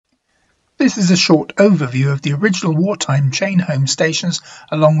This is a short overview of the original wartime chain home stations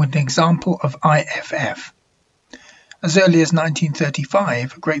along with an example of IFF. As early as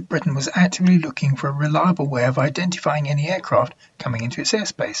 1935, Great Britain was actively looking for a reliable way of identifying any aircraft coming into its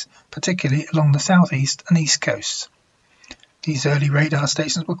airspace, particularly along the southeast and east coasts. These early radar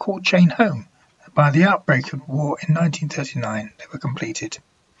stations were called chain home. By the outbreak of war in 1939, they were completed.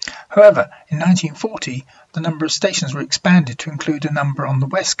 However, in 1940, the number of stations were expanded to include a number on the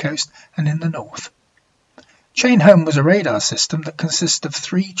west coast and in the north. Chain home was a radar system that consisted of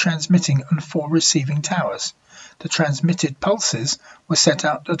 3 transmitting and 4 receiving towers. The transmitted pulses were set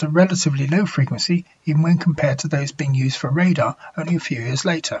out at a relatively low frequency even when compared to those being used for radar only a few years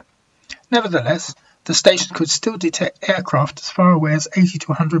later. Nevertheless, the station could still detect aircraft as far away as 80 to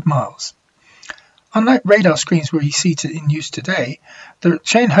 100 miles. Unlike radar screens we see in use today, the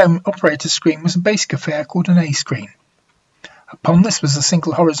chain home operator screen was a basic affair called an A screen. Upon this was a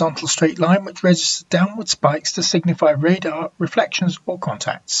single horizontal straight line which registered downward spikes to signify radar reflections or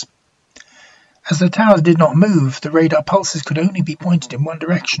contacts. As the towers did not move, the radar pulses could only be pointed in one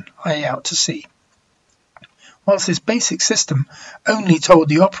direction, i.e. out to sea. Whilst this basic system only told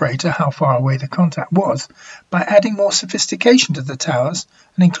the operator how far away the contact was, by adding more sophistication to the towers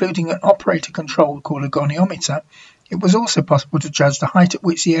and including an operator control called a goniometer, it was also possible to judge the height at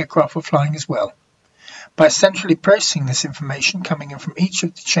which the aircraft were flying as well. By centrally processing this information coming in from each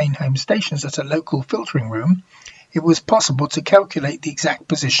of the chain home stations at a local filtering room, it was possible to calculate the exact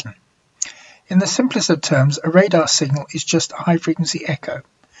position. In the simplest of terms, a radar signal is just a high-frequency echo.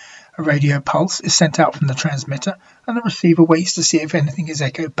 A radio pulse is sent out from the transmitter and the receiver waits to see if anything is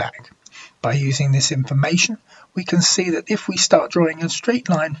echoed back. By using this information, we can see that if we start drawing a straight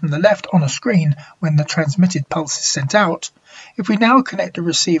line from the left on a screen when the transmitted pulse is sent out, if we now connect the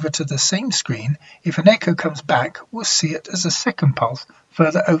receiver to the same screen, if an echo comes back, we'll see it as a second pulse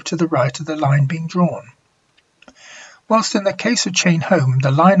further over to the right of the line being drawn. Whilst in the case of chain home,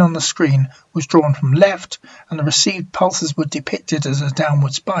 the line on the screen was drawn from left and the received pulses were depicted as a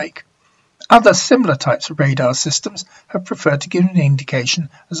downward spike, other similar types of radar systems have preferred to give an indication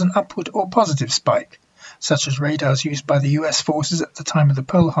as an upward or positive spike, such as radars used by the US forces at the time of the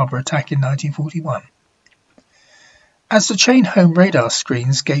Pearl Harbor attack in 1941. As the chain home radar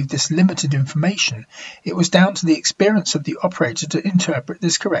screens gave this limited information, it was down to the experience of the operator to interpret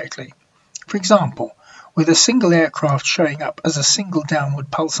this correctly. For example, with a single aircraft showing up as a single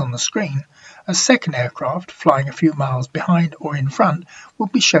downward pulse on the screen, a second aircraft flying a few miles behind or in front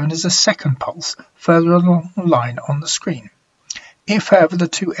would be shown as a second pulse further along the line on the screen. If, however, the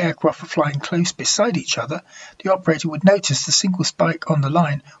 2 aircraft were flying close beside each other, the operator would notice the single spike on the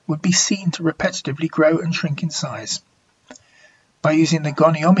line would be seen to repetitively grow and shrink in size. By using the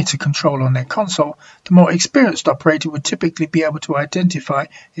goniometer control on their console, the more experienced operator would typically be able to identify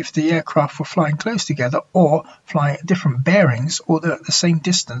if the aircraft were flying close together or flying at different bearings or they're at the same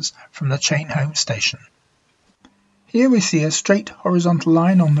distance from the chain home station. Here we see a straight horizontal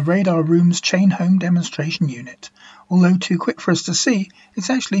line on the radar room's chain home demonstration unit. Although too quick for us to see,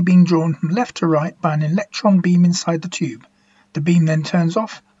 it's actually being drawn from left to right by an electron beam inside the tube. The beam then turns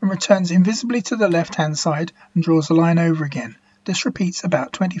off and returns invisibly to the left-hand side and draws the line over again. This repeats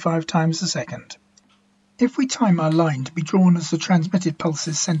about 25 times a second. If we time our line to be drawn as the transmitted pulse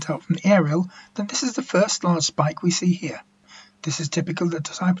is sent out from the aerial, then this is the first large spike we see here. This is typical of the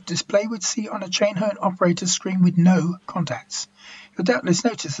type of display we'd see on a chain home operator's screen with no contacts. You'll doubtless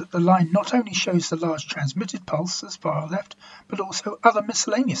notice that the line not only shows the large transmitted pulse as far left, but also other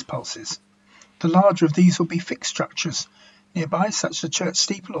miscellaneous pulses. The larger of these will be fixed structures nearby, such as a church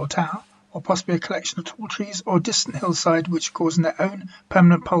steeple or tower, or possibly a collection of tall trees or a distant hillside which cause their own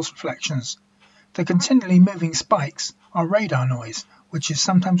permanent pulse reflections. The continually moving spikes are radar noise, which is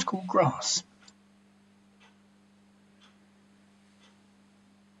sometimes called grass.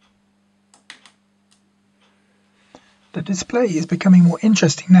 The display is becoming more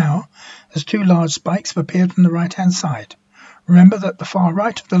interesting now as 2 large spikes have appeared on the right-hand side. Remember that the far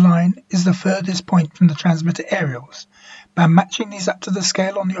right of the line is the furthest point from the transmitter aerials. By matching these up to the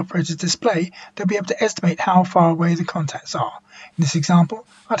scale on the operator's display, they'll be able to estimate how far away the contacts are. In this example,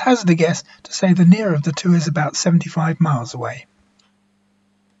 I'd hazard a guess to say the nearer of the 2 is about 75 miles away.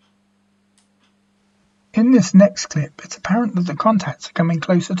 In this next clip, it's apparent that the contacts are coming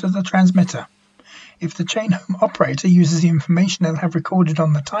closer to the transmitter. If the chain home operator uses the information they'll have recorded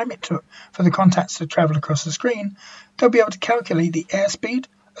on the time it took for the contacts to travel across the screen, they'll be able to calculate the airspeed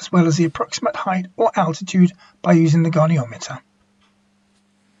as well as the approximate height or altitude by using the goniometer.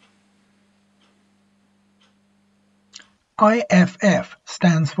 IFF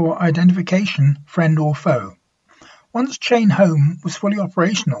stands for Identification, Friend or Foe. Once chain home was fully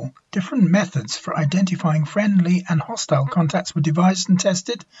operational, different methods for identifying friendly and hostile contacts were devised and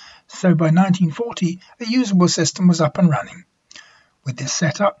tested, so by 1940 a usable system was up and running. With this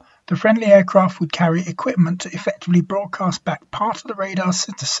setup, the friendly aircraft would carry equipment to effectively broadcast back part of the radar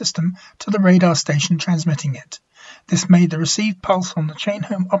system to the radar station transmitting it. This made the received pulse on the chain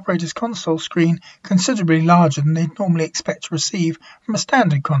home operator's console screen considerably larger than they'd normally expect to receive from a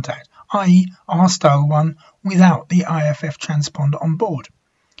standard contact, i.e. a hostile one without the IFF transponder on board.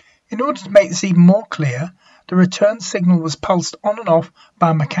 In order to make this even more clear, the return signal was pulsed on and off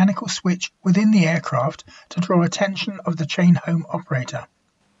by a mechanical switch within the aircraft to draw attention of the chain home operator.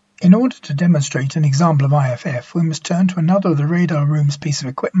 In order to demonstrate an example of IFF, we must turn to another of the radar room's piece of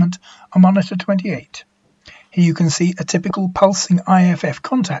equipment, a monitor 28. Here you can see a typical pulsing IFF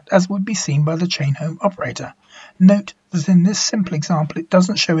contact as would be seen by the chain home operator. Note that in this simple example it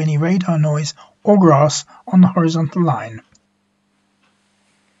doesn't show any radar noise or grass on the horizontal line.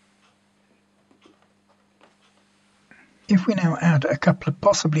 If we now add a couple of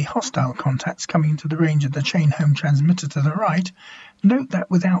possibly hostile contacts coming into the range of the chain home transmitter to the right, note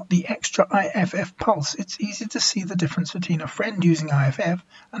that without the extra IFF pulse it's easy to see the difference between a friend using IFF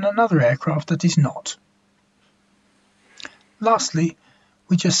and another aircraft that is not. Lastly,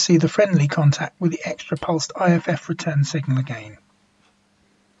 we just see the friendly contact with the extra pulsed IFF return signal again.